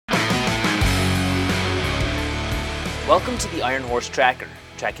Welcome to the Ironhorse Tracker,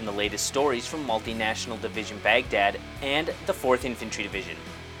 tracking the latest stories from Multinational Division Baghdad and the 4th Infantry Division.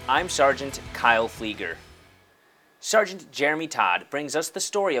 I'm Sergeant Kyle Pflieger. Sergeant Jeremy Todd brings us the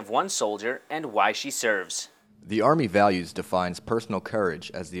story of one soldier and why she serves. The Army values defines personal courage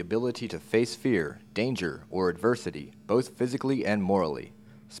as the ability to face fear, danger, or adversity, both physically and morally.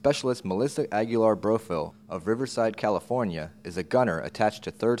 Specialist Melissa Aguilar-Brofil of Riverside, California, is a gunner attached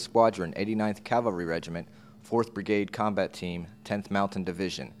to 3rd Squadron 89th Cavalry Regiment, 4th Brigade Combat Team, 10th Mountain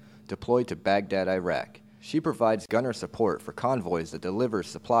Division, deployed to Baghdad, Iraq. She provides gunner support for convoys that deliver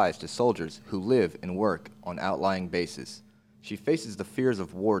supplies to soldiers who live and work on outlying bases. She faces the fears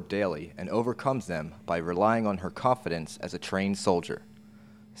of war daily and overcomes them by relying on her confidence as a trained soldier.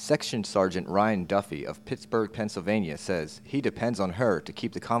 Section Sergeant Ryan Duffy of Pittsburgh, Pennsylvania says he depends on her to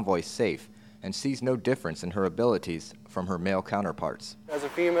keep the convoy safe and sees no difference in her abilities from her male counterparts. As a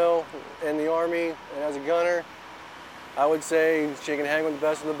female in the Army and as a gunner, I would say she can hang with the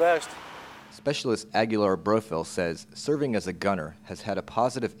best of the best. Specialist Aguilar-Brofil says serving as a gunner has had a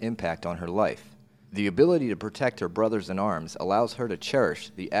positive impact on her life. The ability to protect her brothers in arms allows her to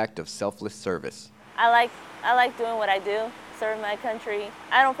cherish the act of selfless service. I like doing what I do, serving my country.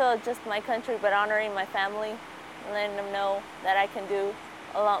 I don't feel it's just my country, but honoring my family and letting them know that I can do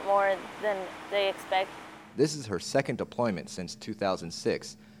a lot more than they expect. This is her second deployment since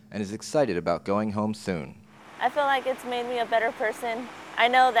 2006 and is excited about going home soon. I feel like it's made me a better person. I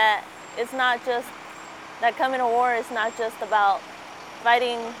know that it's not just, that coming to war is not just about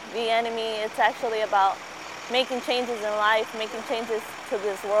fighting the enemy, it's actually about making changes in life, making changes to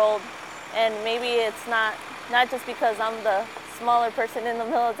this world. And maybe it's not just because I'm the smaller person in the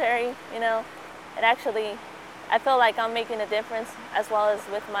military, you know. It actually, I feel like I'm making a difference as well as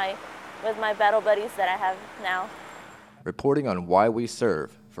with my battle buddies that I have now. Reporting on why we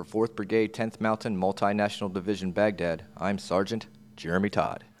serve for 4th Brigade 10th Mountain Multinational Division Baghdad, I'm Sergeant Jeremy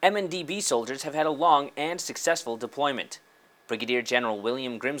Todd. MND-B soldiers have had a long and successful deployment. Brigadier General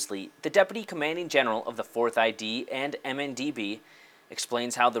William Grimsley, the Deputy Commanding General of the 4th ID and MND-B,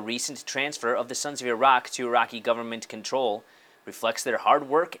 explains how the recent transfer of the Sons of Iraq to Iraqi government control reflects their hard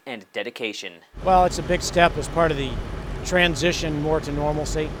work and dedication. Well, it's a big step as part of the transition more to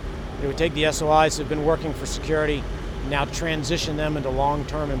normalcy. It would take the SOIs who have been working for security, now transition them into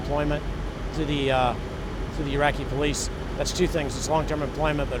long-term employment to the Iraqi police. That's two things. It's long-term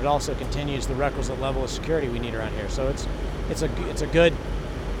employment, but it also continues the requisite level of security we need around here. So it's a good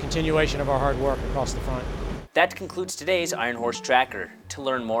continuation of our hard work across the front. That concludes today's Ironhorse Tracker. To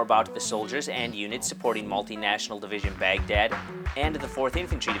learn more about the soldiers and units supporting Multinational Division Baghdad and the 4th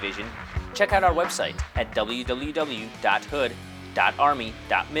Infantry Division, check out our website at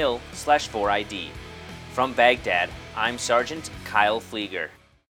www.hood.army.mil/4ID. From Baghdad, I'm Sergeant Kyle Pflieger.